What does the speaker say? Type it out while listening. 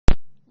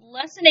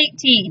Lesson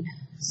 18,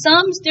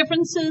 sums,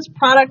 differences,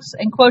 products,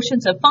 and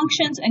quotients of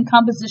functions and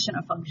composition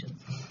of functions.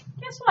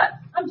 Guess what?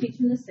 I'm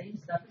teaching the same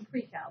stuff in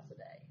pre-cal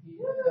today.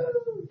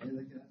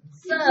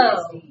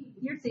 So,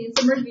 you're seeing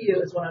some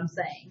review is what I'm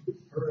saying.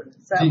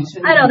 So,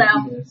 I don't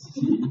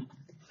know.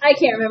 I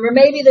can't remember.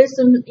 Maybe there's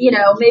some,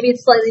 maybe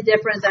it's slightly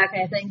different, that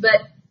kind of thing.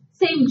 But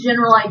same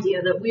general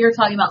idea that we are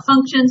talking about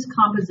functions,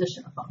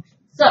 composition of functions.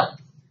 So,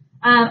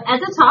 at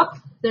the top,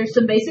 there's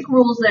some basic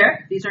rules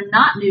there. These are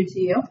not new to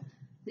you.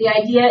 The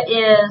idea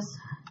is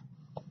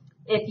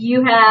if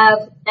you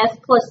have f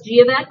plus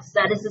g of x,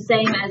 that is the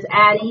same as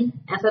adding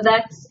f of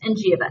x and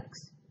g of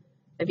x.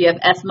 If you have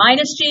f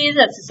minus g,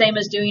 that's the same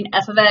as doing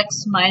f of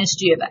x minus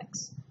g of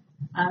x.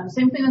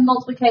 Same thing with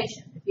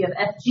multiplication. If you have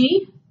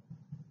fg,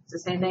 it's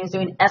the same thing as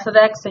doing f of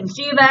x and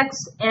g of x,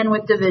 and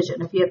with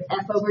division. If you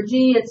have f over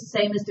g, it's the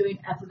same as doing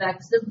f of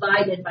x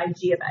divided by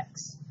g of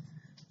x.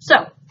 So,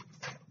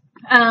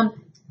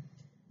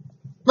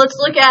 let's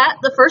look at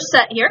the first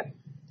set here.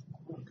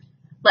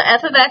 Let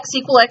f of x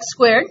equal x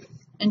squared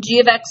and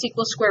g of x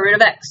equals square root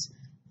of x.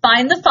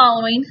 Find the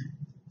following,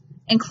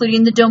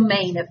 including the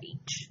domain of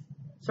each.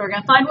 So we're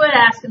going to find what it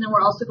asks, and then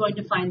we're also going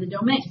to find the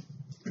domain.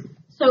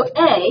 So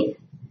A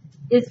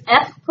is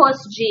f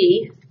plus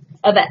g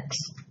of x.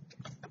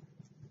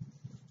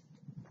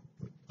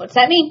 What's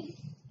that mean?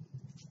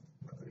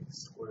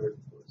 X squared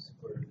plus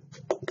square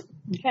root.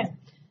 Okay.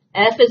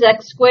 F is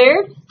x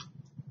squared.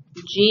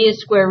 G is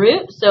square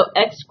root. So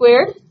x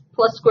squared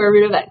plus square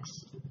root of x.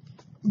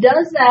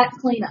 Does that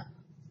clean up?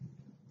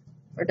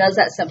 Or does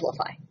that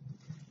simplify?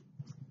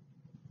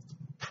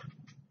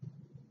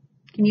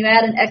 Can you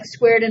add an x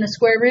squared and a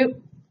square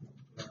root?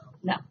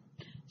 No.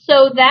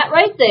 So that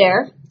right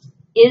there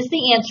is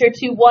the answer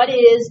to what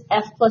is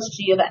f plus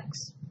g of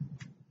x.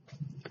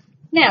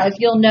 Now, if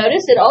you'll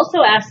notice, it also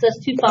asks us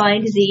to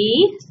find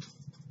the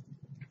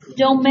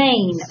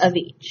domain of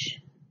each.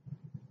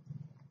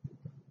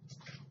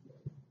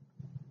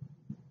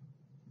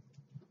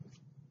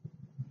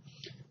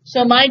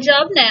 So my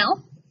job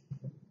now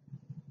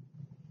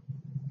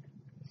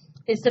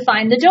is to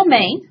find the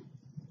domain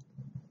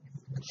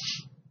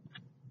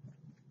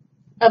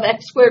of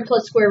x squared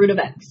plus square root of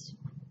x.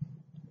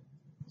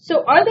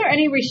 So are there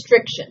any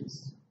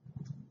restrictions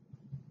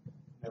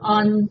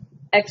on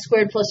x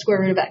squared plus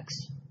square root of x?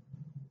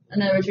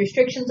 In other words,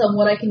 restrictions on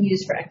what I can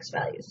use for x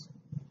values.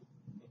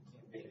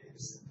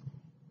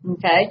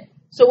 Okay,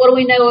 so what do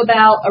we know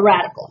about a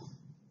radical?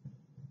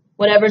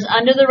 Whatever's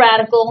under the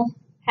radical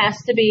has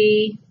to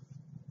be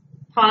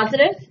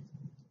positive,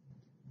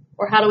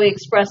 or how do we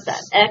express that?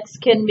 X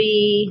can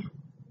be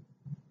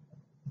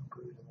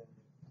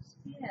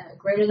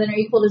greater than or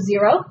equal to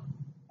 0.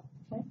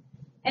 Okay.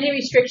 Any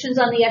restrictions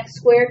on the x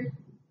squared?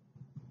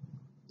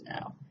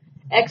 No.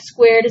 X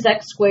squared is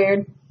x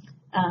squared.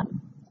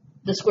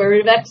 The square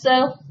root of x,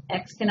 though,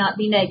 x cannot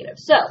be negative.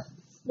 So,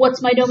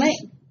 what's my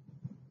domain?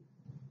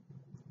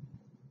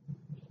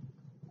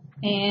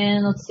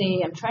 And let's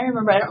see, I'm trying to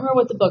remember. I don't remember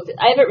what the book did.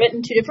 I have it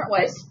written two different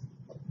ways.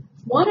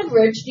 One of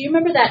which, do you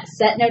remember that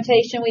set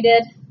notation we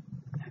did?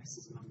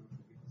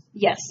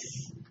 Yes.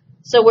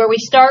 So where we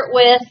start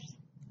with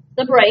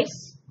the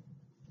brace,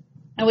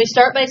 and we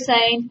start by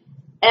saying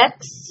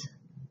x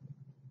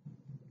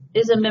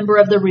is a member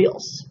of the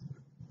reals,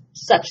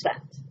 such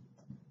that.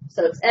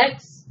 So it's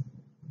x.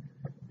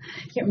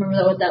 I can't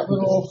remember what that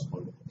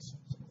little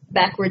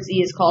backwards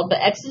e is called,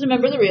 but x is a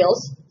member of the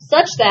reals,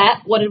 such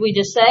that, what did we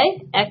just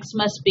say? X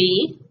must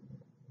be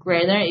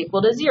greater than or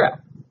equal to 0.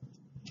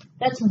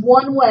 That's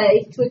one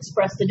way to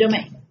express the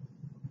domain.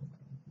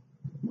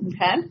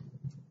 Okay?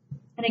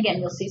 And again,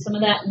 you'll see some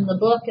of that in the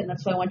book, and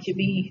that's why I want you to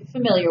be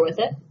familiar with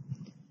it.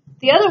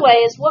 The other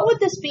way is, what would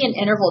this be in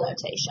interval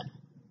notation?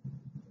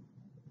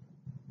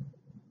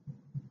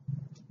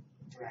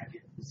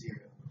 Bracket 0.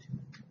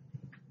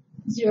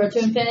 0 to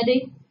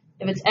infinity.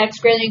 If it's x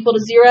greater than or equal to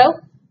 0,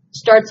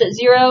 starts at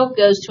 0,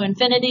 goes to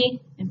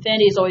infinity.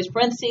 Infinity is always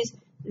parentheses.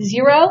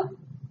 0.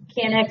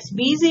 Can x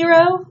be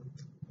 0?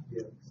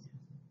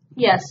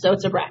 Yes, so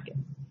it's a bracket.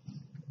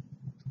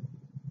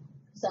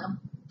 So,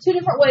 two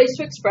different ways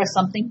to express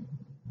something.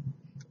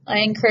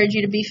 I encourage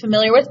you to be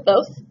familiar with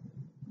both.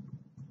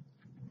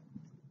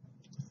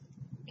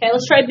 Okay,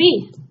 let's try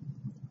B.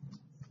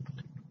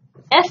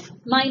 F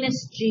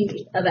minus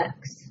g of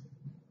x.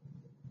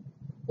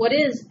 What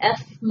is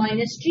f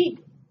minus g?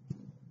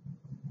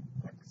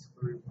 X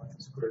squared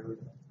minus square root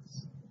of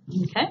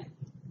x. Okay.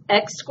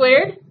 X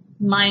squared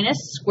minus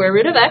square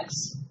root of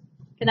x.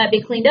 Can that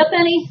be cleaned up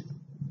any?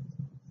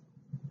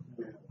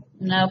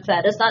 No,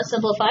 that is not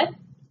simplified.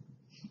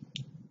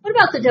 What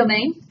about the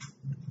domain?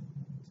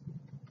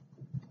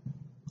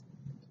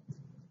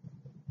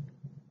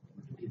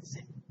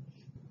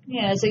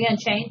 Yeah, is it going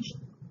to change?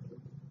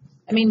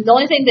 I mean, the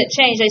only thing that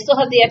changed, I still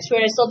have the x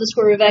squared, I still have the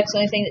square root of x, the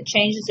only thing that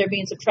changed is there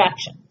being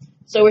subtraction.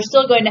 So we're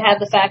still going to have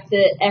the fact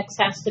that x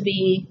has to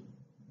be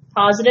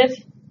positive.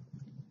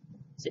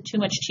 Is it too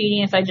much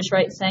cheating if I just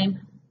write same?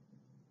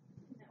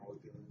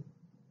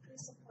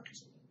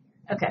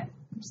 Okay.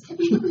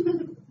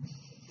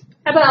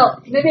 How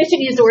about, maybe I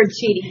should use the word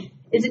cheating.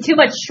 Is it too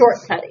much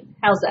shortcutting?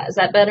 How's that? Is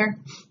that better?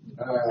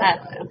 I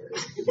don't know.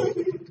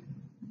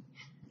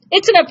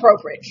 It's an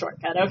appropriate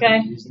shortcut, okay?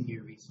 Using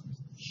your resources.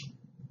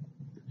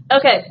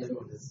 Okay.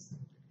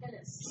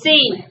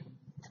 C.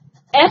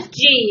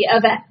 FG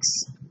of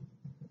x.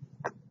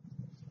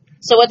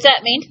 So what's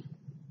that mean?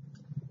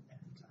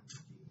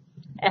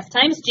 F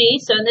times g.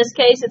 So in this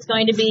case, it's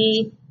going to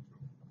be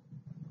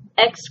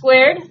x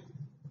squared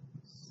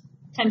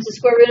times the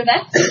square root of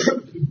x.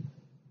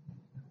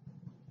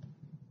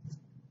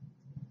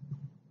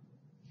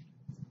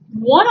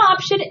 One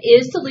option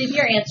is to leave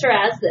your answer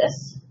as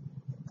this.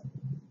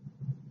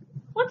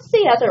 What's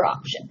the other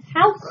option?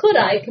 How could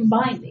I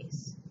combine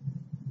these?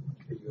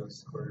 Could you go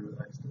square root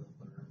of x to the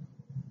third?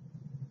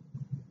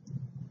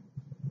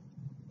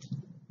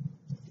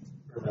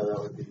 Or no,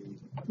 that would be...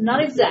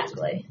 Not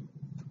exactly.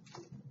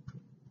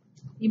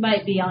 You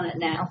might be on it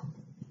now.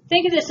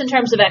 Think of this in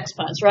terms of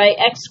exponents, right?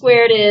 X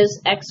squared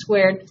is x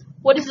squared.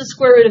 What is the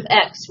square root of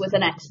x with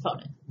an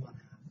exponent?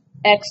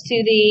 X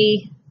to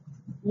the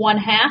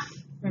 1/2.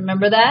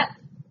 Remember that?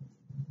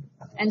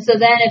 And so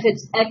then if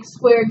it's x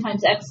squared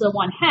times x to the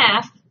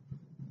 1/2,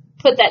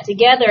 put that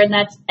together, and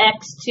that's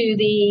x to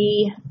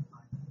the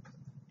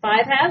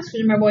 5/2. Because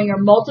remember, when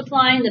you're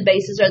multiplying, the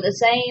bases are the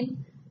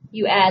same.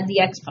 You add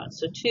the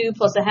exponents. So 2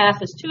 plus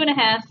 1/2 is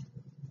 2.5,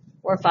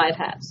 or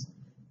 5/2.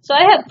 So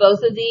I have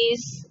both of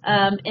these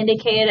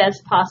indicated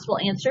as possible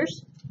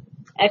answers.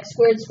 X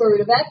squared square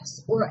root of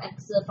x, or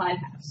x to the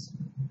 5/2.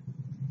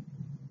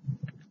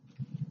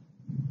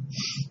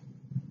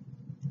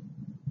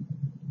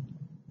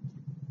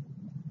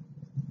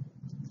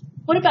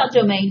 What about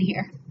domain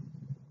here?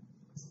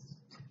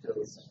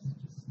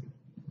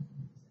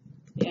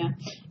 Yeah.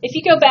 If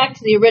you go back to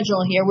the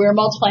original here, we were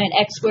multiplying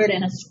x squared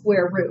and a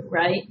square root,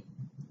 right?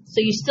 So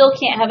you still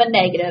can't have a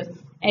negative.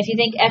 And if you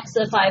think x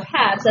to the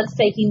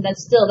 5/2,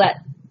 that's still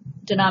that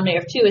denominator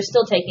of 2 is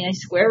still taking a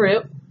square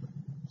root.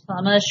 So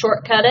I'm going to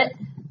shortcut it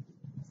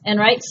and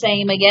write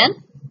same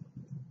again.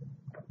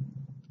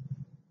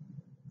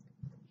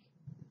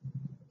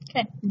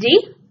 Okay,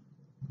 D.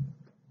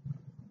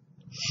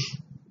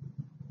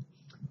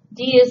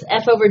 D is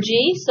f over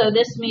g, so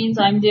this means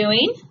I'm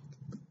doing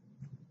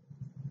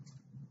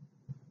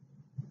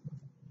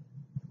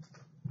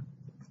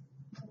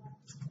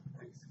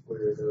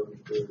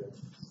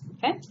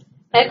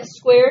x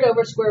squared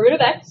over square root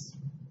of x.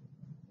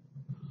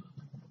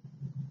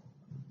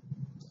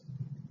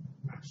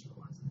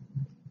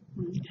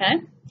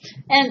 Okay,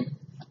 and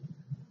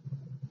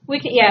we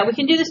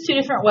can do this two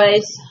different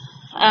ways.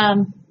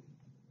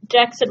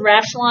 Jack said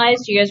rationalize.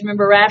 Do you guys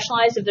remember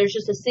rationalize? If there's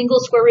just a single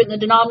square root in the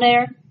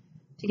denominator,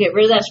 to get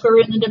rid of that square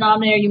root in the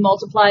denominator, you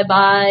multiply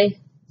by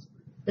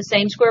the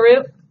same square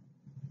root.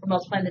 We're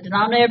multiplying the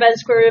denominator by the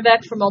square root of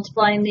x. We're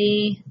multiplying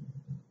the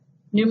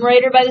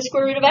numerator by the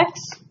square root of x.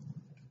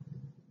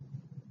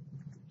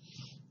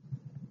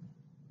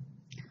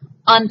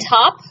 On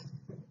top,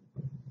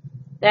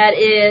 that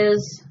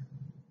is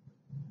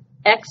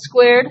x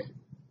squared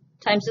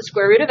times the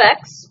square root of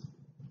x.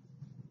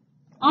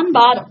 On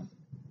bottom,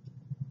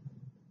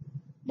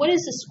 what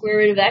is the square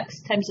root of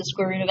x times the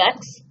square root of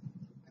x?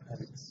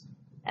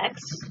 X.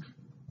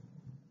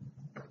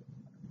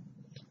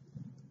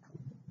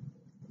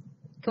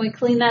 Can we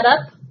clean that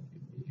up?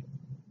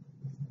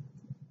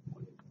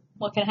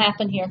 What can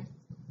happen here?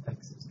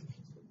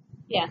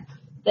 Yeah,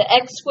 the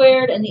x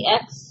squared and the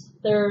x,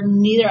 they're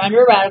neither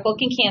under a radical,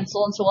 can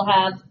cancel, and so we'll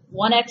have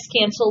 1x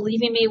cancel,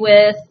 leaving me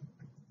with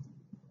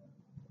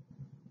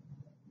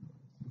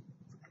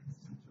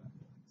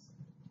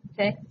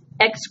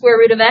x square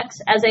root of x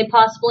as a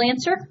possible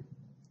answer.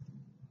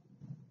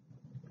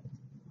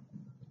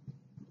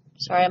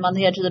 Sorry, I'm on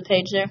the edge of the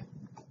page there.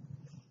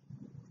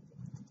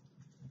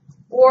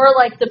 Or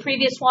like the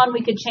previous one,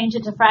 we could change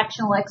it to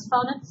fractional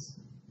exponents.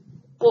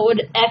 What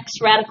would x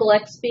radical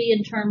x be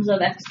in terms of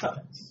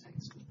exponents?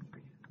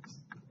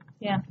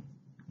 Yeah.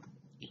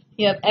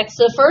 You have x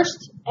to the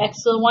first, x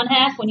to the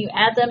 1/2. When you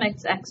add them,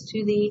 it's x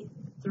to the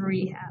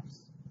 3/2.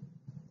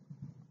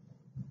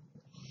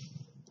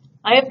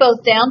 I have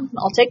both down.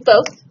 I'll take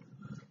both.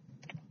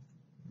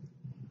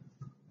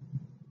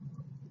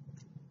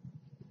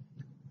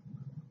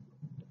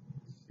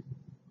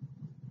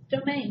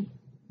 Domain.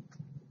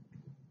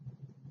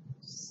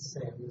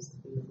 Same as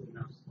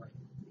enough, like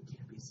it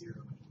can't be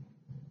 0.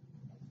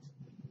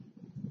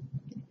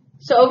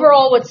 So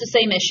overall, what's the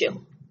same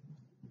issue?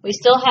 We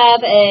still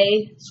have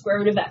a square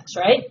root of x,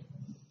 right?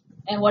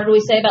 And what do we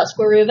say about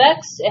square root of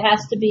x? It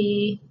has to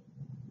be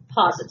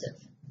positive.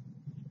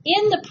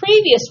 In the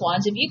previous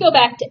ones, if you go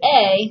back to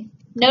A,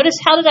 notice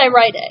how did I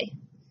write A?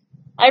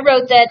 I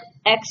wrote that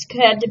x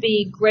had to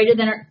be greater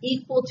than or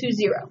equal to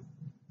 0.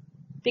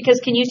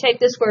 Because can you take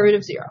the square root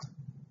of 0?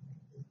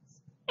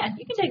 Yeah,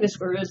 you can take the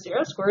square root of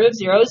 0. Square root of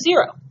 0 is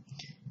 0.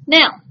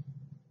 Now,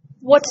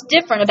 what's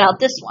different about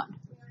this one?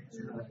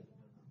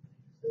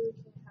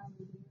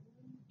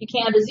 You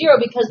can't have a 0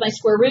 because my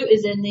square root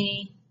is in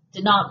the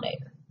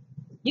denominator.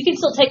 You can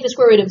still take the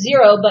square root of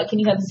 0, but can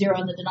you have 0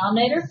 in the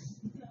denominator?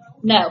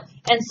 No.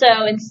 And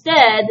so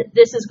instead,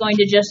 this is going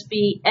to just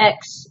be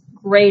x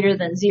greater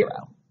than 0.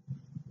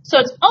 So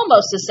it's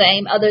almost the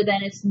same, other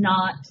than it's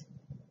not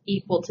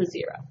equal to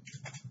 0.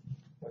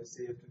 I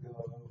see, you have to go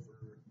over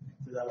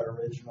to that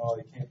original.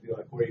 It can't be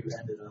like where you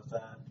ended up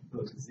at.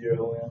 Put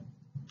 0 in.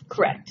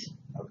 Correct.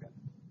 Okay.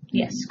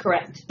 Yes,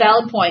 correct.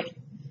 Valid point.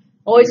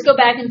 Always go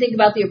back and think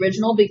about the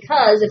original,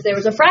 because if there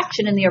was a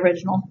fraction in the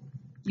original,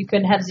 you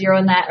couldn't have 0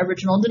 in that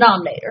original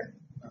denominator.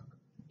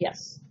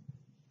 Yes.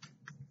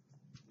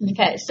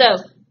 Okay, so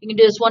you can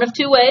do this one of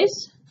two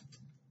ways.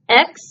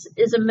 X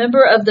is a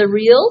member of the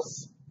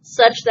reals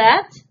such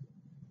that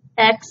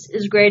X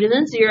is greater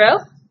than 0.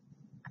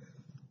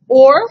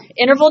 Or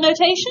interval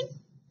notation.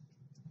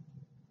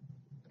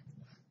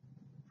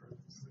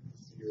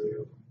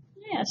 0.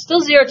 Yeah, still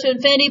 0 to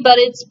infinity, but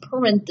it's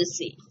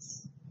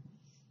parentheses.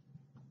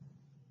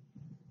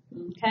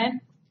 Okay.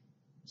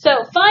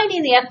 So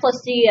finding the f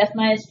plus g, f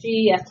minus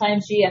g, f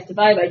times g, f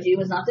divided by g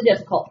was not the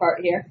difficult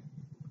part here.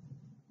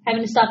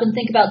 Having to stop and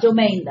think about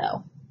domain,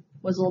 though,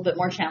 was a little bit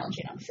more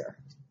challenging, I'm sure.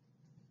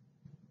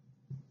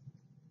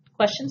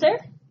 Questions there?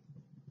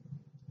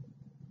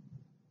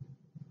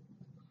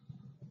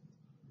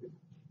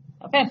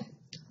 Okay.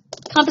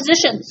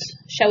 Compositions.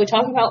 Shall we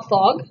talk about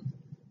fog?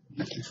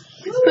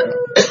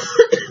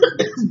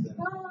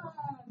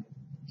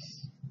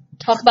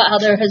 Talk about how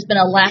there has been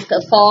a lack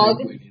of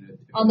fog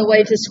on the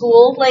way to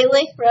school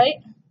lately, right?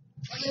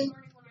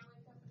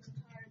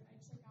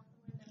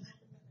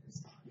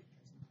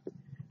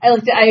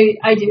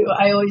 I do.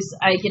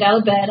 I get out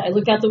of bed, I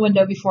look out the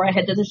window before I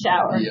head to the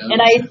shower. Yeah.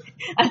 And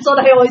that's what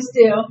I always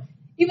do.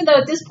 Even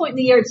though at this point in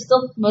the year it's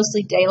still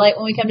mostly daylight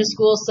when we come to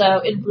school,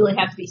 so it'd really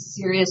have to be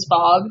serious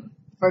fog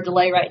for a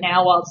delay right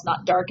now while it's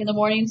not dark in the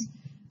mornings.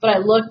 But I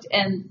looked,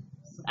 and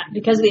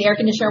because of the air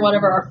conditioner or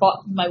whatever,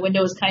 my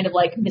window was kind of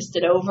like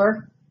misted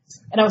over.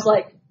 And I was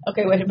like,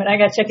 okay, wait a minute, I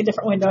gotta check a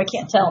different window. I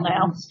can't tell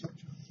now.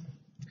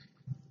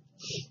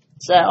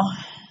 So,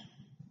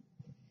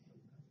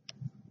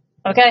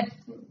 okay.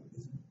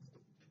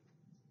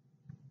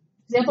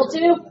 Example 2.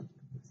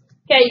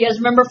 Okay, you guys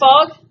remember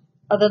fog?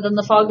 Other than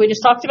the fog we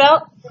just talked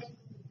about?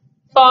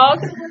 Fog?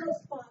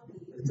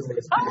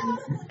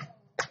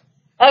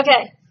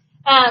 Okay.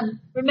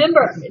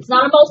 Remember, it's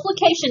not a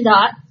multiplication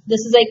dot.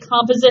 This is a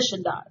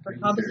composition dot, or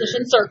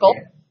composition circle.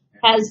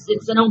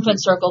 It's an open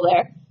circle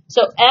there.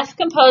 So f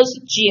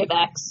composed of g of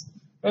x,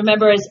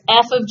 remember, is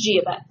f of g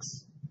of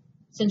x.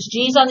 Since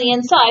g is on the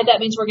inside, that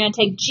means we're going to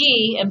take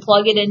g and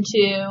plug it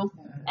into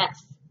f.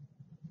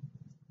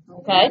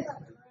 Okay?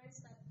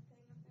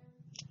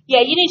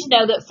 Yeah, you need to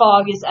know that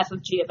fog is f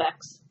of g of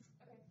x.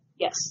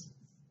 Yes.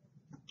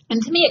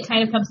 And to me, it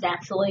kind of comes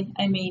naturally.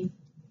 I mean,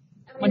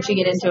 once you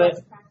get into it.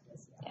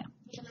 Yeah.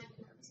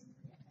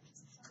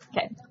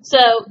 Okay.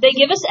 So they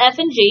give us f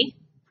and g.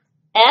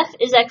 F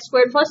is x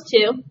squared plus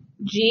 2.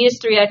 G is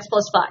 3x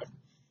plus 5.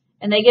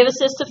 And they give us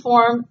this to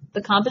form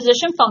the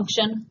composition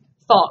function,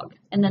 fog.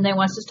 And then they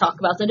want us to talk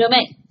about the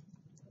domain.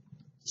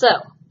 So,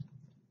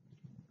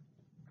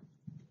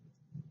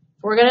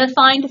 we're going to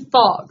find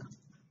fog.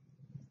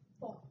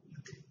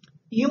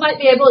 You might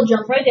be able to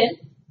jump right in.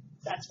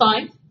 That's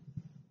fine.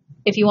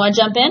 If you want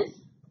to jump in.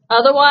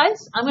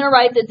 Otherwise, I'm going to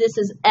write that this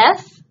is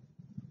f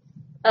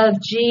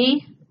of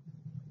g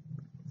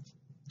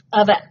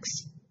of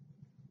x.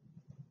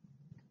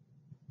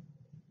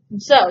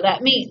 So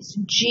that means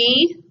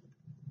g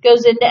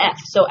goes into f.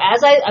 So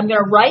I'm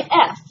going to write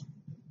f,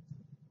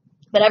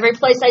 but every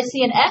place I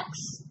see an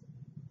x,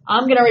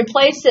 I'm going to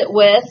replace it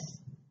with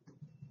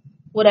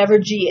whatever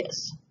g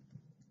is.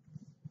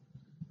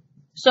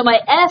 So my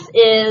f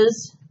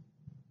is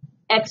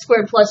x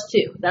squared plus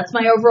 2. That's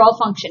my overall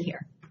function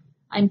here.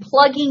 I'm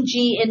plugging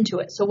g into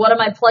it. So what am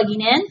I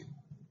plugging in?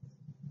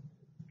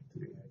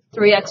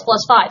 3x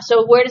plus 5.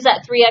 So where does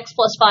that 3x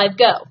plus 5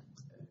 go?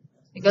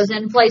 It goes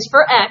in place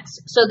for x.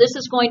 So this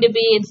is going to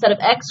be, instead of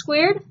x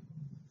squared,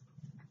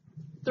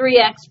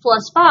 3x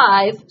plus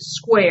 5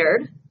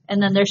 squared.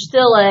 And then there's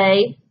still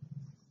a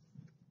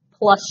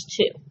plus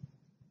 2.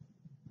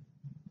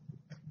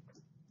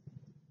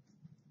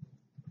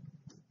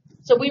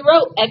 So we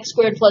wrote x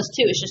squared plus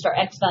 2. It's just our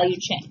x value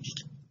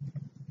changed.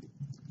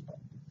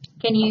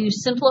 Can you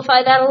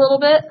simplify that a little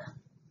bit?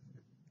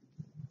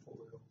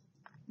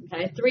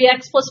 Okay,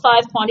 3x plus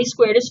 5 quantity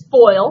squared is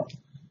FOIL.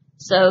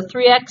 So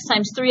 3x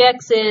times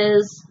 3x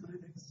is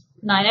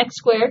 9x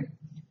squared.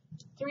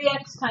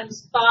 3x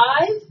times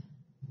 5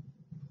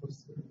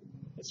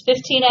 is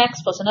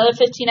 15x plus another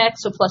 15x,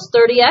 so plus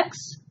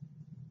 30x.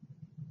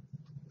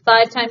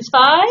 5 times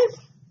 5,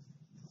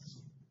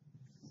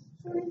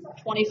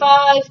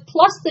 25,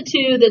 plus the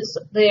 2 that's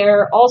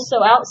there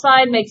also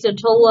outside makes a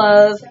total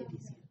of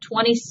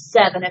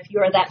 27, if you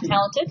are that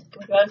talented. Can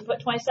we go ahead and put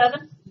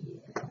 27?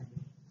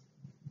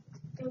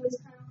 It was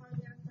kind of hard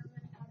there for a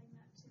minute adding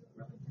that to it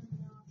really threw me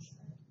off.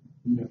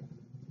 But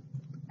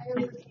I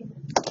overcame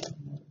it.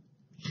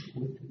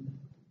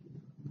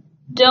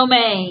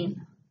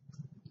 Domain.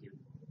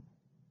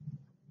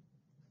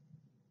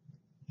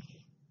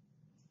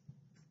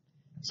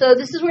 So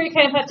this is where you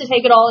kind of have to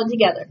take it all in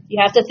together. You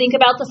have to think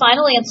about the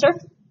final answer.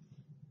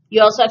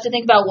 You also have to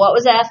think about what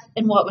was f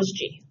and what was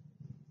g.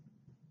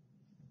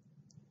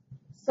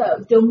 So,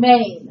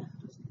 domain.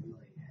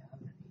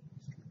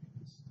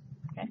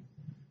 Okay.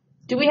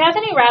 Do we have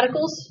any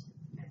radicals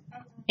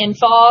in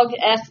fog,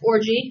 F, or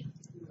G?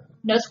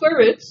 No square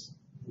roots.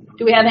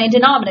 Do we have any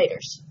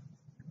denominators?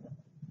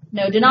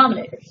 No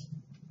denominators.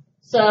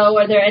 So,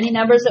 are there any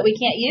numbers that we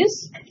can't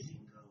use?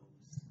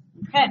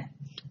 Okay.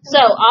 So,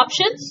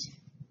 options.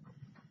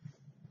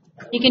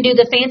 You can do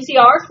the fancy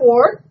R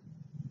for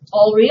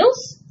all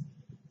reals.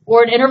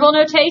 Or in interval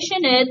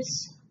notation,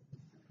 it's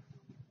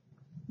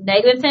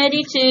negative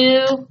infinity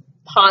to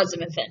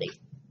positive infinity.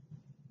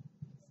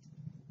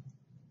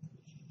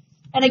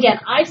 And again,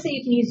 I say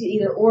you can use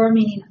either or,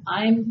 meaning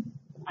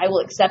I will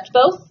accept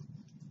both.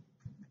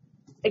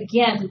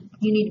 Again,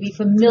 you need to be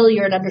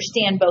familiar and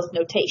understand both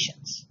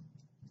notations.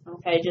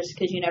 Okay, just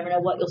because you never know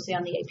what you'll see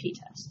on the AP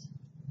test.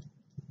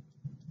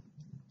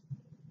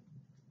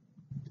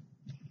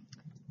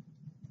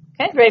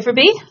 Okay, ready for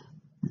B?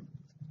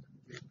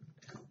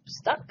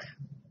 Stuck.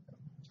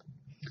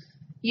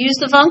 Use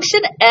the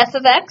function f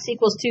of x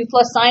equals 2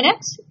 plus sine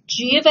x.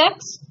 G of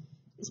x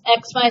is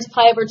x minus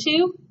pi over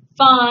 2.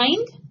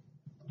 Find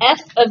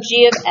f of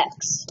g of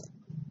x.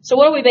 So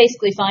what are we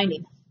basically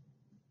finding?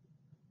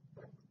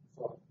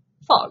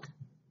 Fog.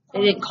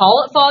 They didn't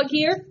call it fog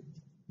here,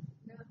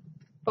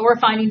 but we're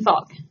finding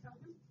fog.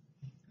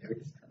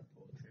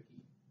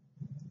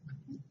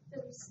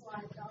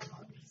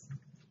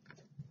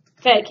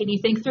 Okay, can you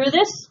think through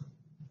this?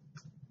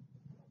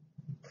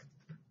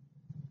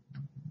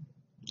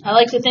 I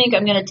like to think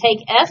I'm going to take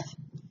F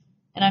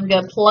and I'm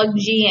going to plug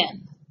G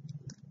in.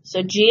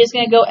 So G is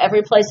going to go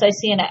every place I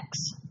see an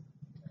X.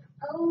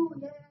 Oh,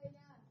 yeah.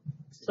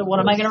 So what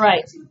am I going to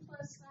write? 2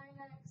 plus sine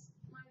x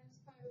minus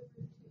pi over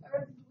 2.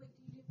 Or do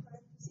you do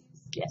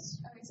parentheses? Yes.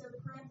 Okay, so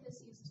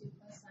parentheses 2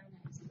 plus sine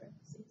x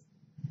parentheses.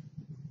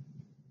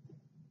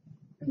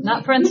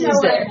 Not parentheses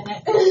there.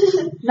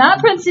 Not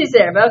parentheses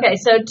there. But okay,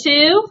 so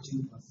 2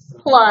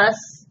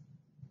 plus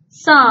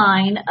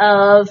sine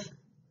of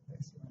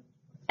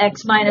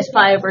x minus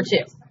pi over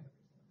 2.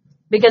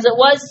 Because it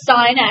was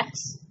sine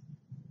x,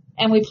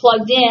 and we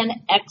plugged in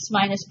x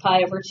minus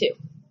pi over 2.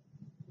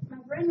 My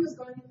brain was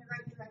going in the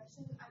right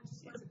direction. I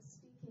just wasn't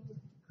speaking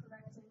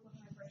correctly what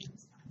my brain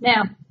was telling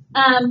me.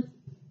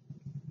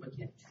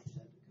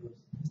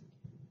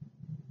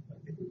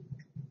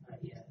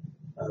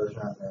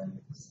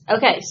 Now,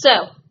 okay,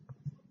 so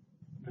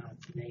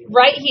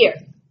right here,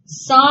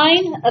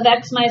 sine of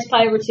x minus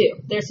pi over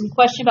 2. There's some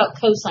question about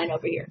cosine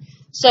over here.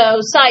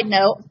 So, side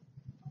note,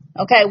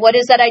 okay, what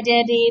is that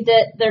identity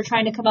that they're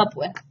trying to come up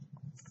with?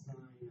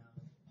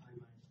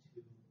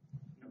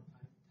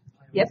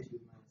 Yep.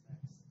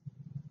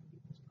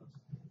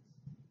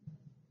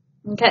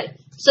 Okay,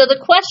 so the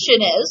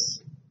question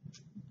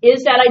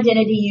is that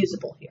identity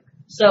usable here?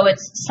 So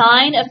it's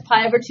sine of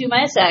pi over 2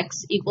 minus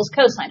x equals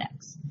cosine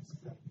x.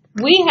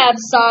 We have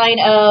sine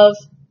of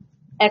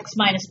x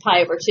minus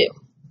pi over 2.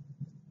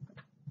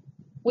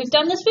 We've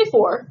done this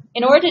before.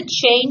 In order to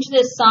change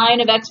this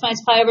sine of x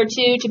minus pi over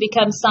 2 to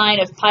become sine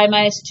of pi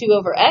minus 2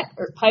 over x,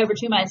 or pi over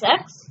 2 minus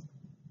x,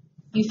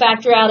 you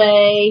factor out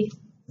a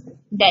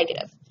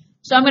negative.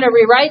 So I'm going to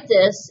rewrite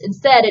this.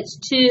 Instead, it's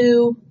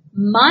 2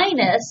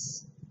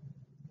 minus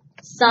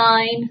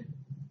sine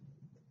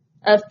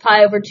of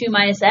pi over 2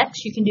 minus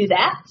x. You can do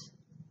that.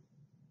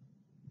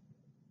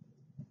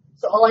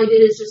 So all I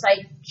did is just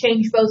I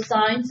changed both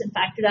signs and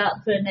factored out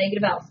and put a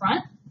negative out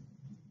front.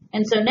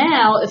 And so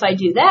now if I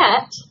do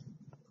that,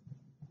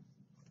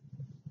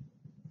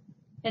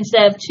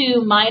 instead of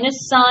 2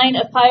 minus sine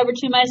of pi over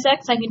 2 minus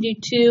x, I can do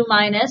 2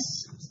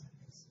 minus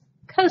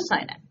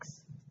cosine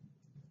x.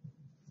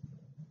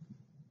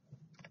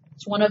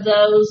 It's one of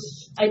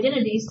those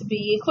identities to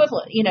be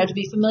equivalent, to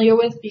be familiar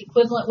with, be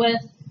equivalent with.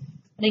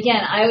 And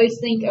again, I always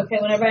think, okay,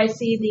 whenever I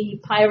see the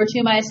pi over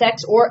 2 minus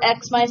x or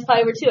x minus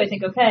pi over 2, I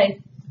think, okay,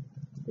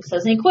 this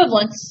has an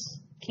equivalence.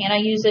 Can I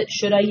use it?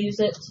 Should I use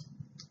it?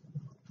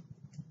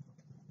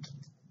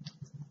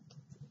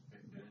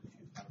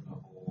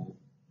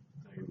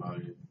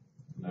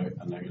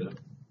 A negative?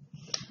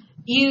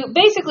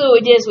 Basically what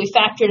we did is we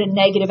factored a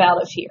negative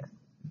out of here.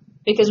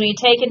 Because when you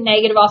take a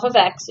negative off of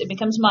x, it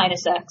becomes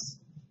minus x.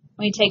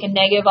 When you take a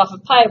negative off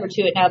of pi over 2,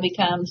 it now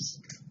becomes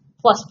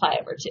plus pi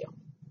over 2.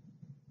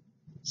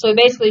 So we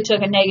basically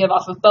took a negative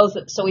off of both,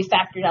 so we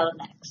factored out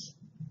an x.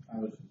 I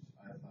thought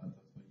that's what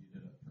you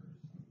did at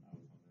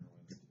first.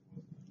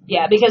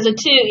 Yeah, because the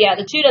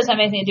 2 doesn't have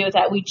anything to do with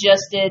that. We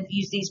just did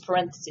use these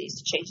parentheses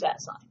to change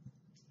that sign.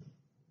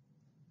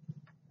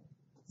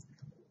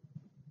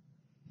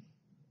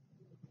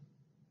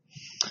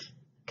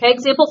 Okay,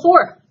 example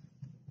 4.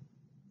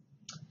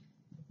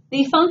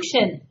 The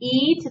function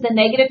e to the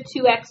negative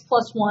 2x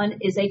plus 1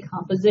 is a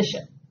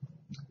composition.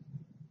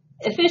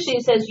 Officially,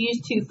 it says use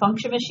 2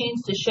 function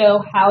machines to show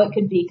how it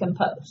could be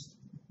composed.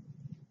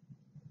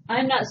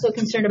 I'm not so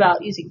concerned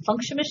about using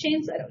function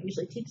machines. I don't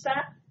usually teach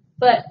that.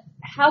 But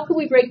how could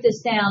we break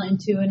this down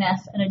into an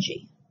f and a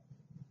g?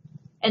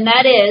 And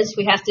that is,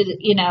 we have to,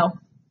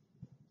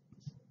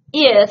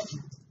 if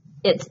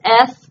it's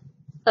f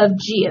of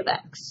g of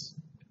x.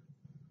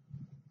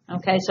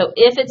 Okay, so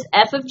if it's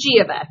f of g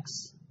of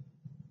x,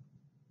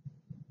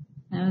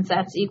 and if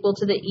that's equal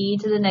to the e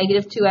to the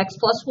negative 2x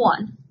plus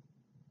 1,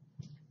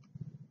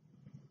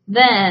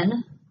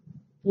 then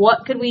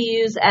what could we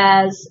use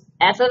as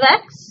f of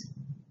x?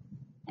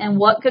 And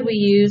what could we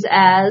use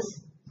as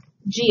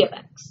g of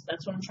x?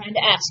 That's what I'm trying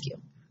to ask you.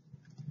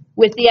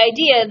 With the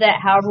idea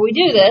that however we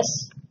do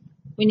this,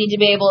 we need to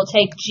be able to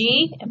take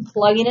g and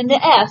plug it into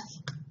f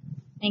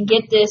and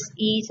get this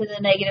e to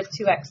the negative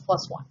 2x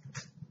plus 1.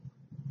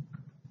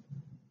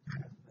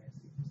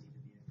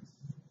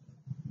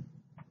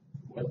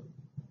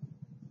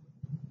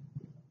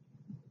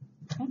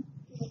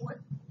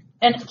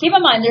 And keep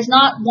in mind, there's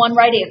not one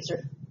right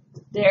answer.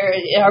 There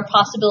are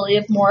possibility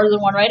of more than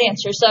one right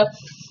answer. So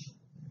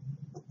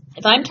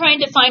if I'm trying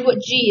to find what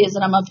g is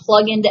and I'm going to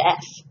plug into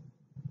f,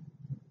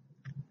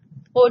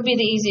 what would be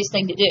the easiest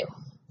thing to do?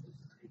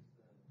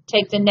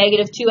 Take the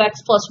negative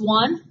 2x plus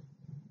 1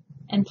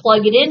 and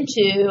plug it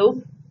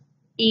into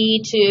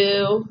e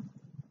to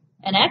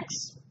an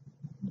x.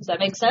 Does that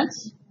make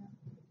sense?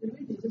 Did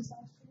we do this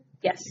last year?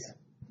 Yes.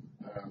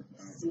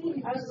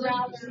 See, I was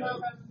around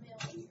familiar.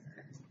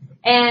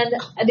 And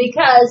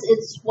because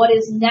it's what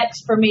is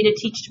next for me to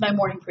teach to my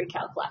morning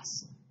pre-cal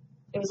class.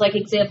 It was like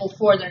example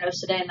 4 in their notes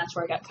today, and that's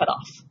where I got cut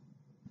off.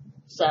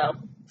 So,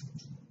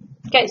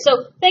 okay,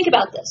 so think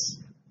about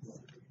this.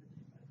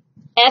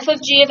 F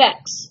of g of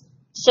x.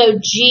 So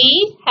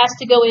g has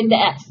to go into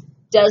f.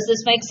 Does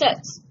this make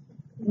sense?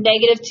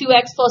 Negative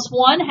 2x plus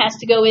 1 has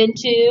to go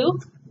into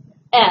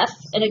f,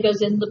 and it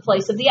goes into the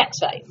place of the x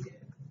value.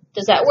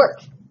 Does that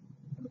work?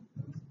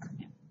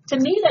 To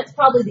me, that's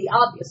probably the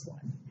obvious one.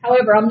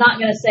 However, I'm not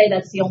going to say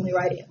that's the only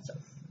right answer.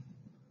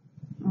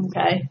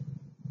 Okay?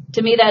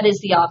 To me, that is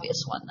the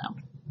obvious one, though.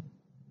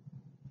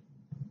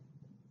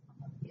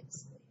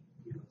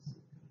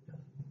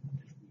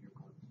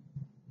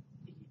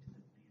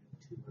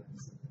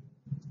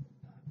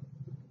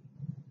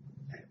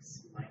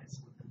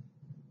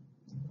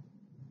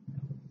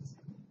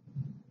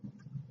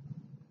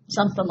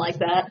 Something like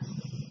that.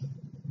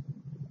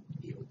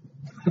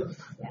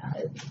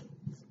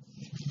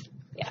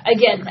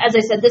 Again, as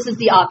I said, this is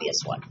the obvious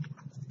one.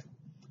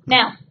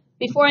 Now,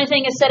 before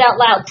anything is said out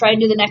loud, try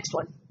and do the next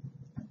one.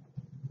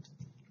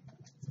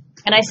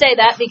 And I say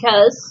that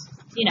because,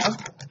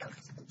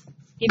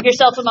 give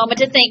yourself a moment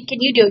to think.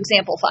 Can you do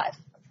example 5?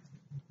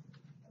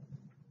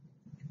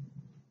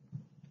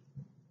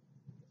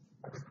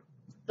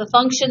 The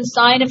function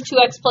sine of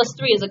 2x plus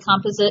 3 is a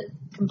composite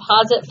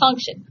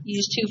function.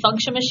 Use 2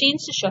 function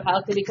machines to show how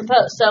it could be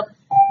composed. So,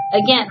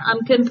 again,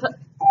 I'm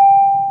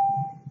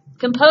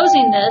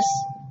composing this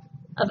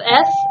of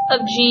f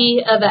of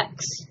g of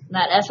x. And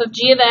that f of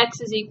g of x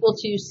is equal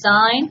to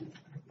sine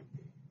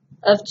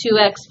of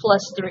 2x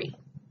plus 3.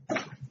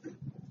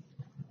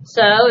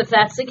 So if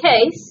that's the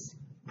case,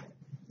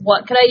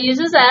 what could I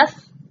use as f?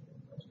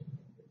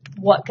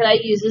 What could I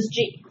use as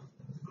g?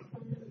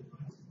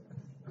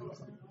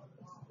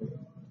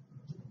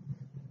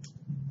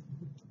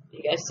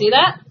 You guys see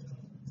that?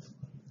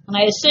 And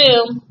I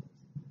assume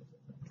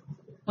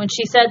when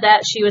she said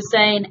that, she was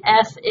saying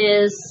f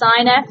is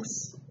sine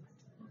x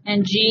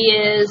and g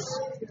is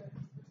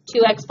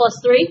 2x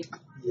plus 3.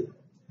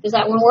 Does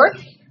that one work?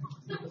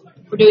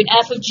 We're doing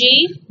f of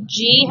g.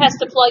 G has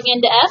to plug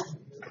into f.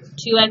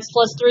 2x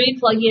plus 3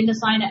 plug into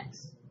sine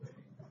x.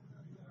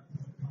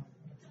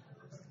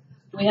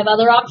 Do we have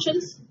other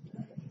options?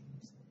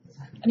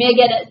 I mean,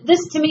 again,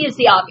 this to me is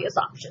the obvious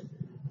option.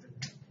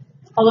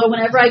 Although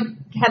whenever I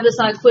have this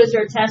on a quiz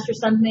or a test or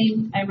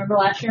something, I remember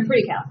last year in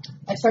pre-cal,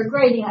 I start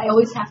grading, I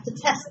always have to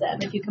test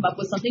them if you come up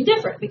with something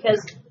different, because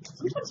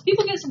sometimes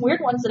people get some weird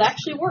ones that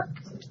actually work.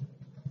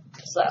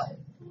 So,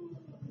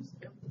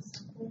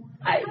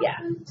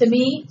 to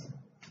me,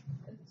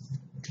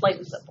 plain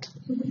and simple.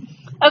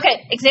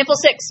 Okay, example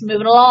 6,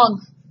 moving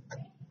along.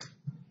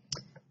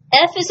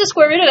 F is the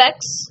square root of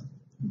x,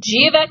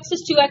 g of x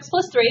is 2x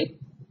plus 3,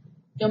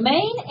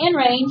 domain and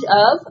range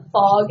of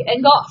fog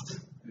and Goff.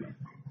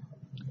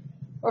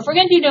 Or if we're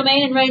going to do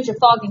domain and range of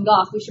fog and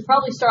Goff, we should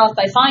probably start off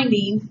by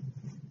finding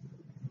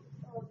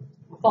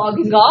fog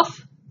and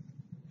Goff.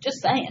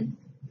 Just saying.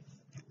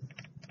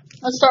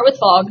 Let's start with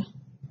fog.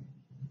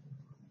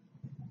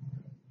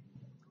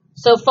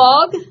 So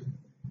fog,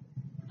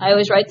 I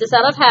always write this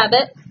out of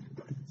habit,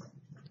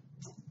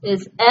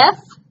 is f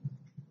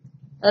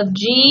of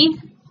g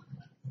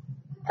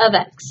of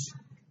x.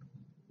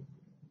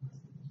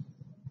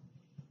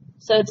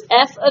 So it's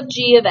f of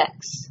g of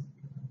x.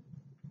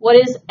 What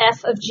is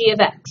f of g of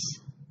x?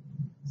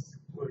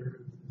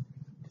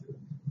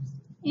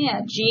 Yeah,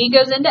 g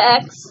goes into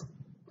x,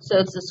 so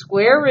it's the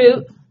square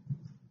root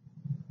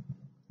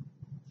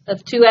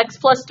of 2x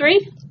plus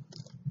 3.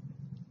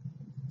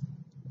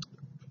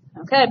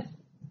 Okay.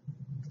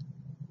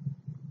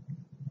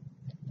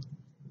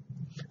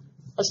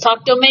 Let's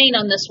talk domain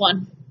on this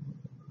one.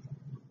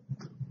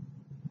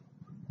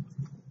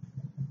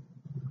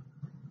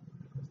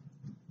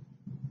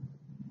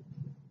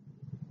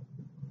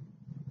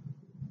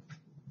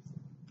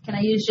 Can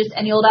I use just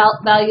any old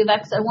value of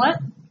x I want?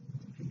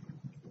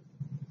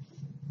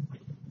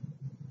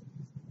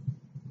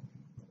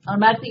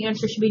 Automatically the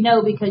answer should be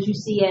no because you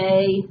see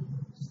a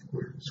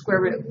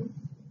square root.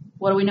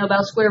 What do we know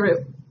about square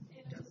root?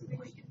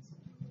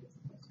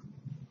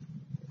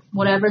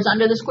 Whatever's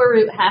under the square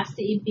root has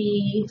to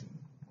be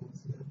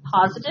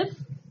positive.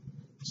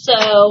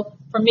 So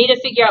for me to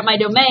figure out my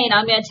domain,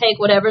 I'm going to take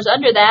whatever's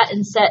under that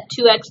and set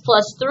 2x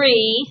plus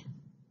 3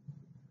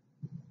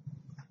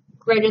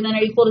 greater than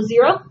or equal to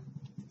 0.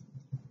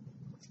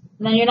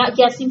 And then you're not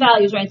guessing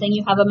values or anything.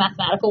 You have a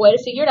mathematical way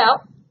to figure it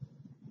out.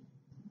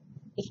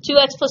 If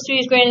 2x plus 3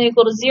 is greater than or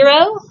equal to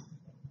 0,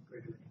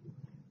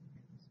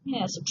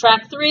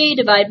 subtract 3,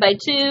 divide by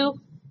 2,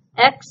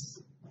 x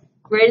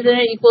greater than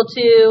or equal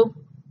to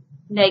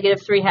negative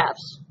 3/2.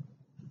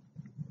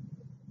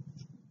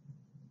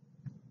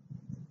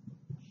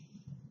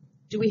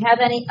 Do we have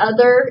any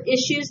other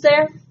issues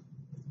there?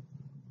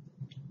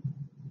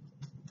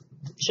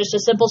 It's just a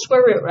simple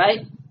square root,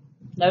 right?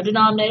 No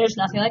denominators,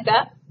 nothing like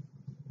that.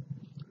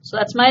 So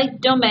that's my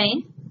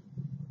domain.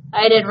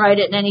 I didn't write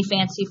it in any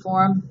fancy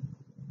form.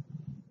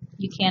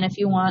 You can if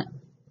you want.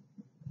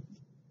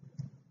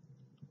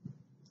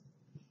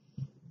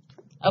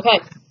 Okay.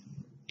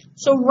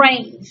 So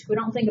range. We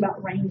don't think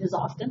about ranges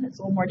often. It's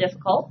a little more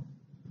difficult.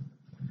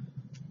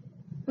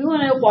 We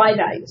want to know y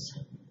values.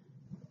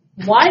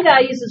 Y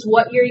values is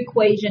what your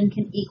equation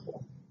can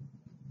equal.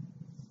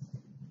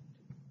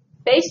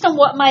 Based on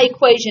what my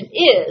equation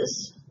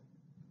is,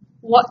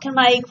 what can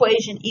my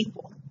equation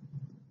equal?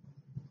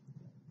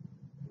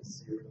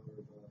 Does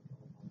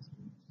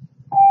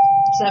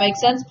that make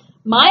sense?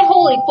 My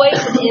whole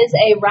equation is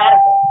a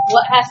radical.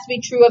 What has to be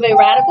true of a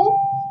radical?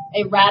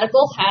 A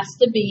radical has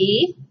to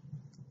be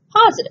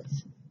positive.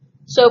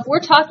 So if we're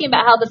talking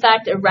about how the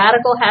fact a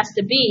radical has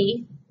to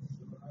be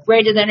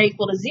greater than or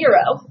equal to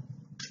 0,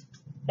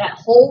 that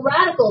whole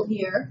radical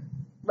here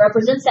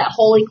represents that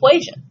whole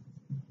equation.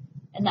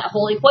 And that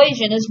whole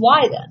equation is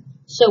y then.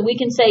 So we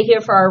can say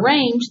here for our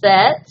range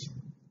that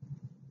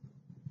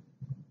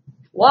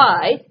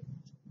y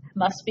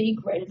must be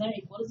greater than or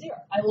equal to 0.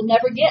 I will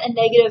never get a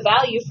negative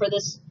value for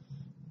this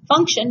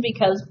function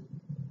because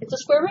it's a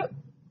square root.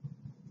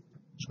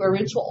 Square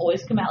roots will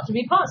always come out to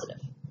be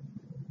positive.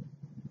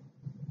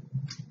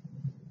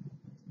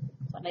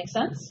 Does that make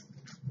sense?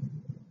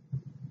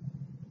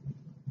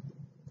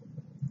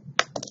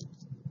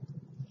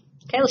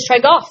 Okay, let's try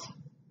golf.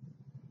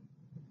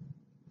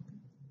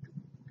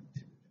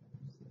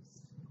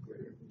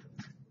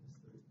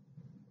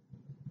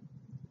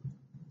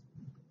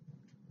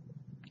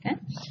 Okay.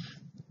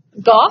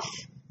 Golf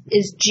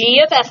is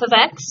g of f of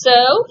x,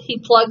 so he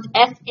plugged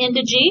f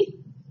into g.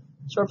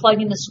 So we're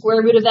plugging the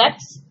square root of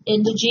x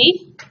into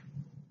g.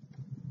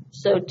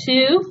 So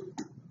 2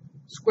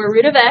 square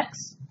root of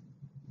x.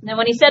 And then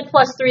when he said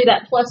plus 3,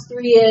 that plus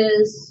 3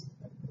 is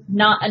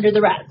not under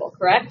the radical,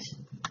 correct?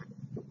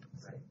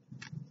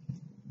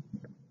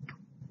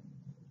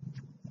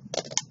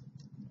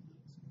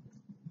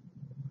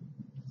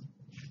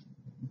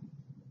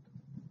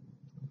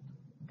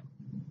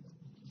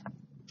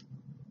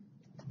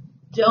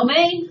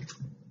 Domain,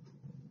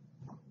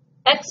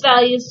 x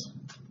values.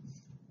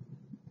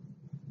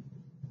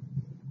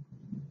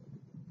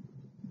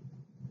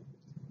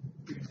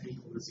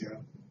 Equal to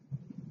 0.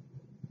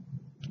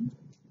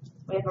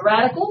 We have a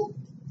radical.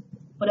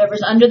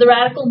 Whatever's under the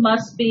radical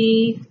must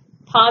be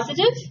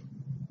positive.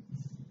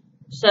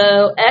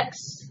 So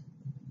x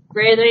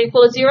greater than or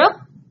equal to 0.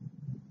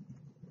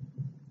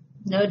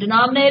 No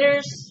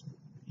denominators.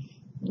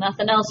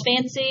 Nothing else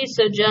fancy.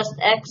 So just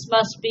x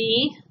must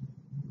be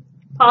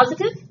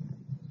positive.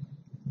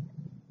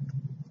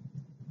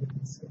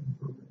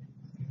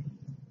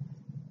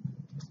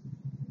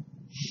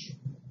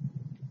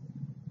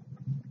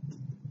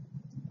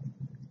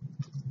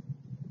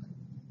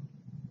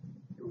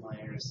 Your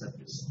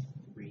y-intercept is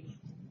 3.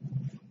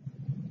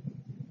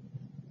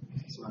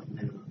 So at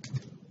minimum.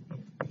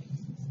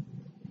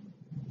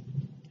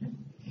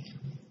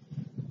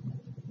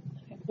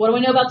 What do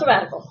we know about the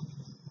radical?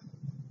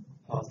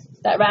 Positive.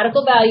 That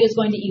radical value is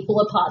going to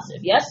equal a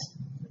positive, yes?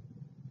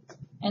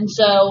 And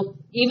so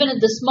even at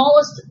the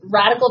smallest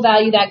radical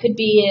value that could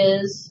be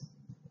is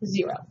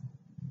 0.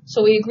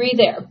 So we agree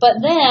there.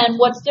 But then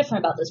what's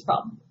different about this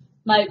problem?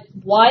 My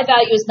y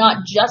value is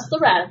not just the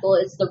radical,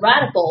 it's the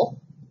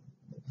radical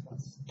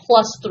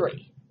plus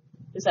 3.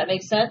 Does that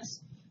make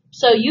sense?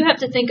 So you have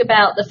to think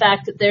about the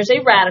fact that there's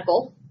a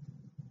radical,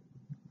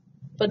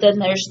 but then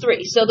there's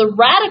 3. So the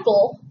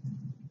radical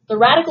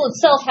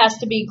itself has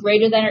to be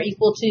greater than or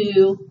equal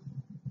to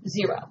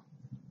 0.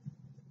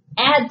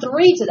 Add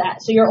 3 to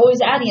that, so you're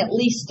always adding at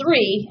least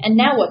 3, and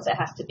now what's it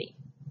have to be?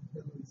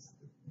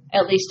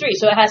 At least 3.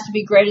 So it has to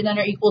be greater than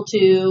or equal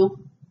to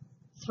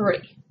 3.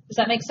 Does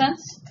that make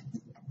sense?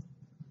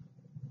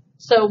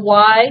 So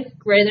y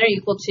greater than or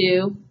equal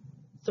to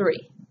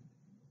 3.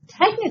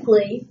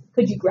 Technically,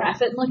 could you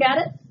graph it and look at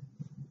it?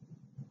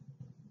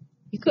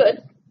 You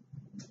could.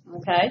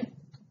 Okay.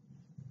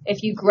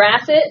 If you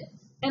graph it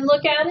and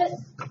look at it,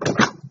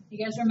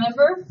 you guys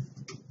remember?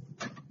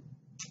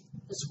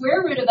 The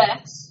square root of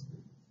x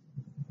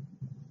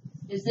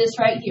is this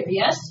right here,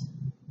 yes?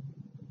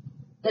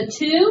 The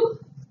 2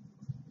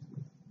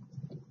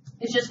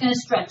 It's just going to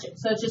stretch it.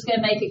 So it's just going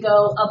to make it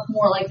go up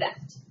more like that.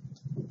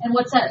 And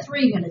what's that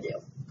 3 going to do?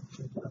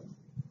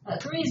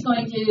 That 3 is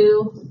going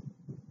to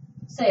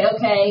say,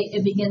 okay,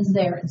 it begins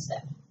there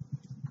instead.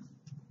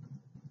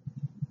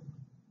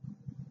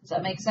 Does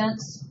that make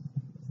sense?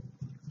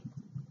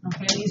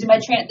 Okay, I'm using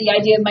the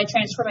idea of my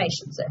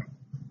transformations there.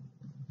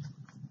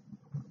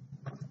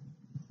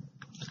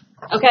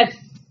 Okay.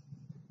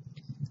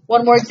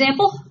 One more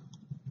example.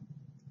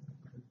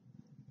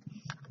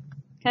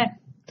 Okay.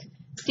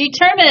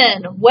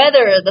 Determine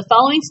whether the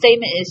following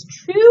statement is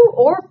true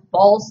or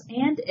false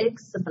and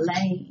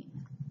explain.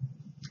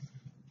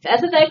 If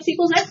f of x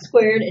equals x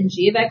squared and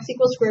g of x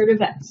equals square root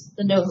of x,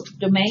 the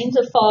domains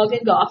of Fogg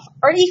and Goff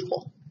are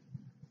equal.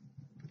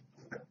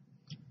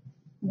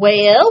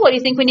 Well, what do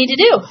you think we need to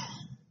do?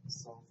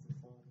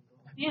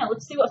 Yeah,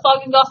 let's see what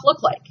Fogg and Goff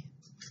look like.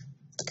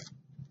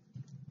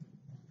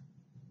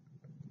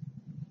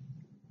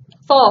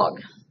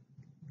 Fogg.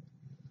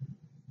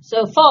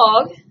 So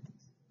Fogg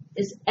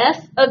is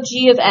f of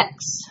g of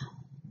x.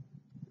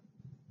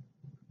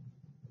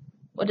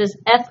 What does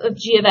f of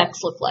g of x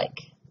look like?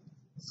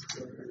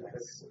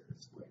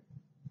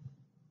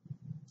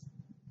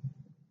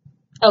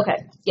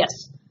 Okay,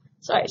 yes.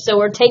 Sorry, so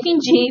we're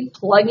taking g,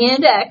 plugging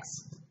into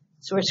x.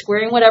 So we're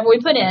squaring whatever we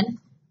put in.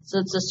 So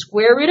it's the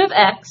square root of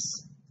x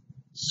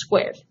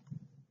squared.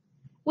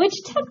 Which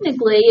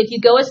technically, if you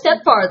go a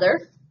step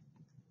farther,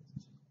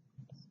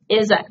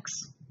 is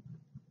x.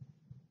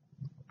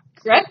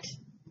 Correct?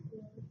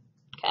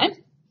 Okay.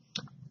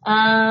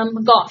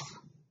 Goff.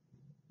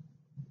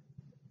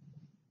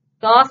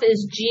 Goff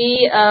is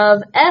g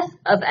of f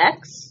of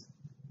x,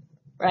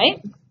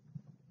 right?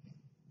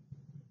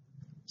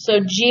 So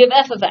g of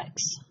f of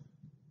x.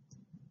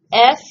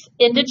 F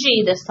into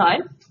g this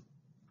time.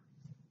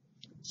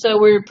 So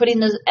we're putting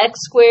the x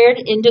squared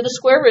into the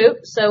square root.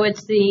 So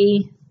it's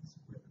the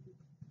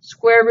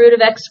square root of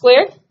x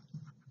squared.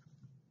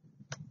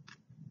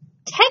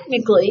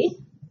 Technically,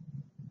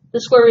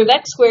 the square root of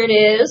x squared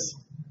is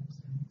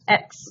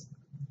x.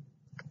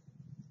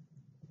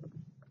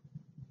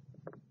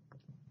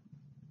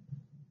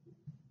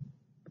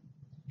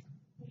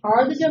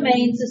 Are the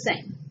domains the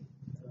same?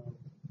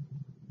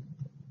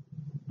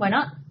 Why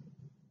not?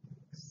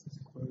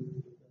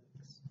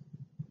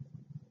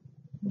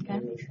 Okay.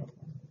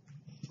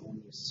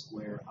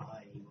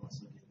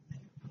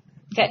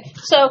 Okay,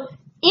 so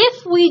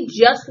if we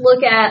just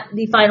look at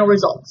the final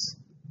results,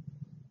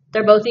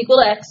 they're both equal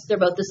to x, they're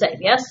both the same,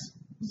 yes?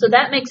 So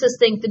that makes us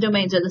think the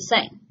domains are the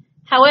same.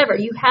 However,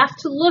 you have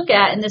to look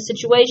at, in this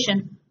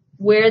situation,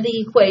 where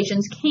the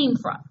equations came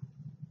from.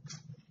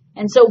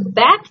 And so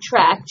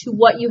backtrack to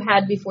what you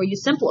had before you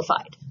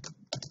simplified.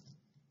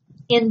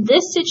 In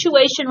this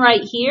situation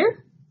right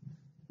here,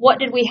 what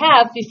did we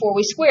have before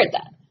we squared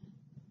that?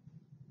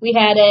 We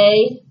had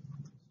a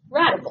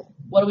radical.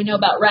 What do we know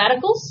about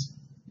radicals?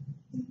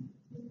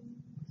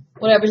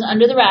 Whatever's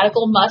under the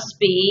radical must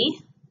be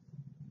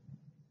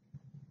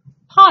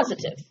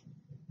positive.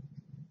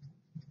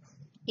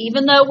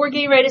 Even though we're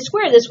getting ready to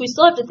square this, we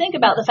still have to think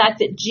about the fact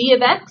that g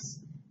of x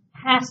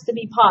has to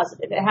be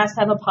positive. It has to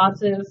have a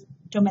positive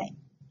domain.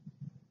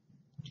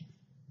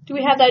 Do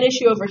we have that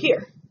issue over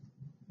here?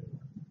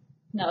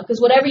 No, because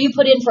whatever you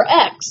put in for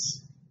x,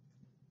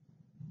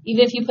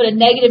 even if you put a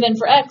negative in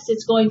for x,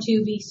 it's going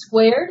to be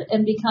squared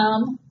and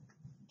become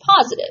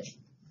positive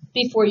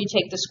before you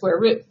take the square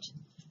root.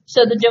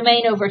 So the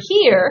domain over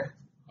here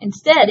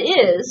instead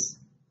is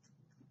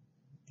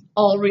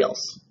all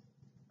reals.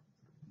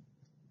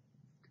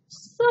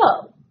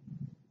 So,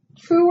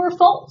 true or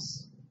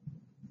false?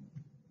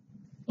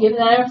 Given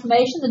that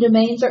information, the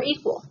domains are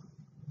equal.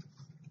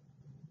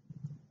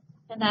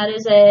 And that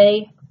is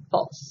a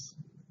false.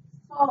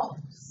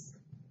 False.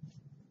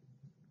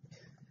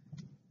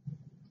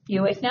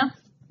 You awake now?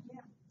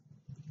 Yeah.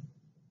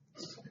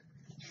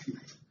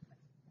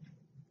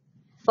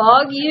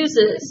 Fogg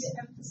uses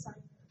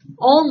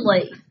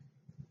only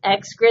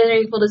x greater than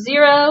or equal to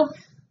 0.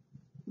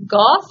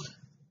 Goff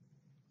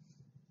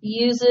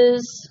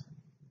uses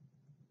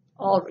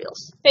all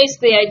reals.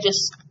 Basically, I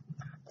just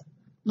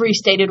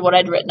restated what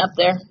I'd written up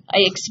there. I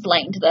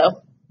explained,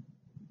 though.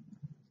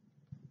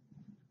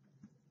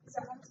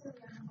 So how does it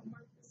work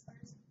homework as far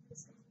as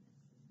this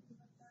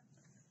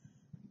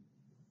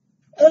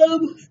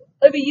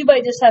I mean, you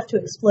might just have to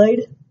explain.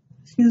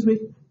 Excuse me.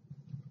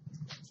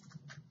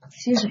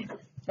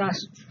 Gosh.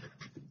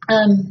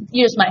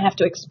 You just might have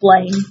to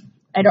explain.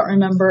 I don't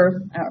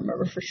remember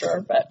for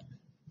sure, but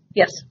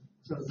yes.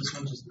 So this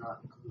one does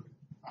not include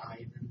I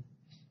then?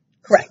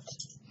 Correct.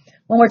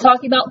 When we're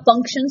talking about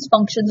functions,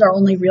 functions are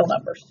only real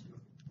numbers.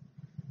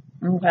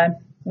 Okay?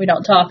 We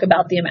don't talk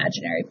about the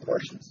imaginary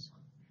portions.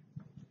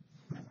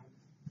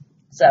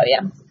 So,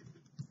 yeah.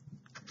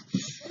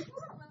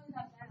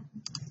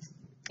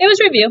 It was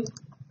review.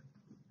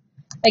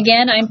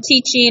 Again, I'm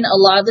teaching a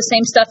lot of the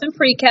same stuff in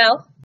pre-cal.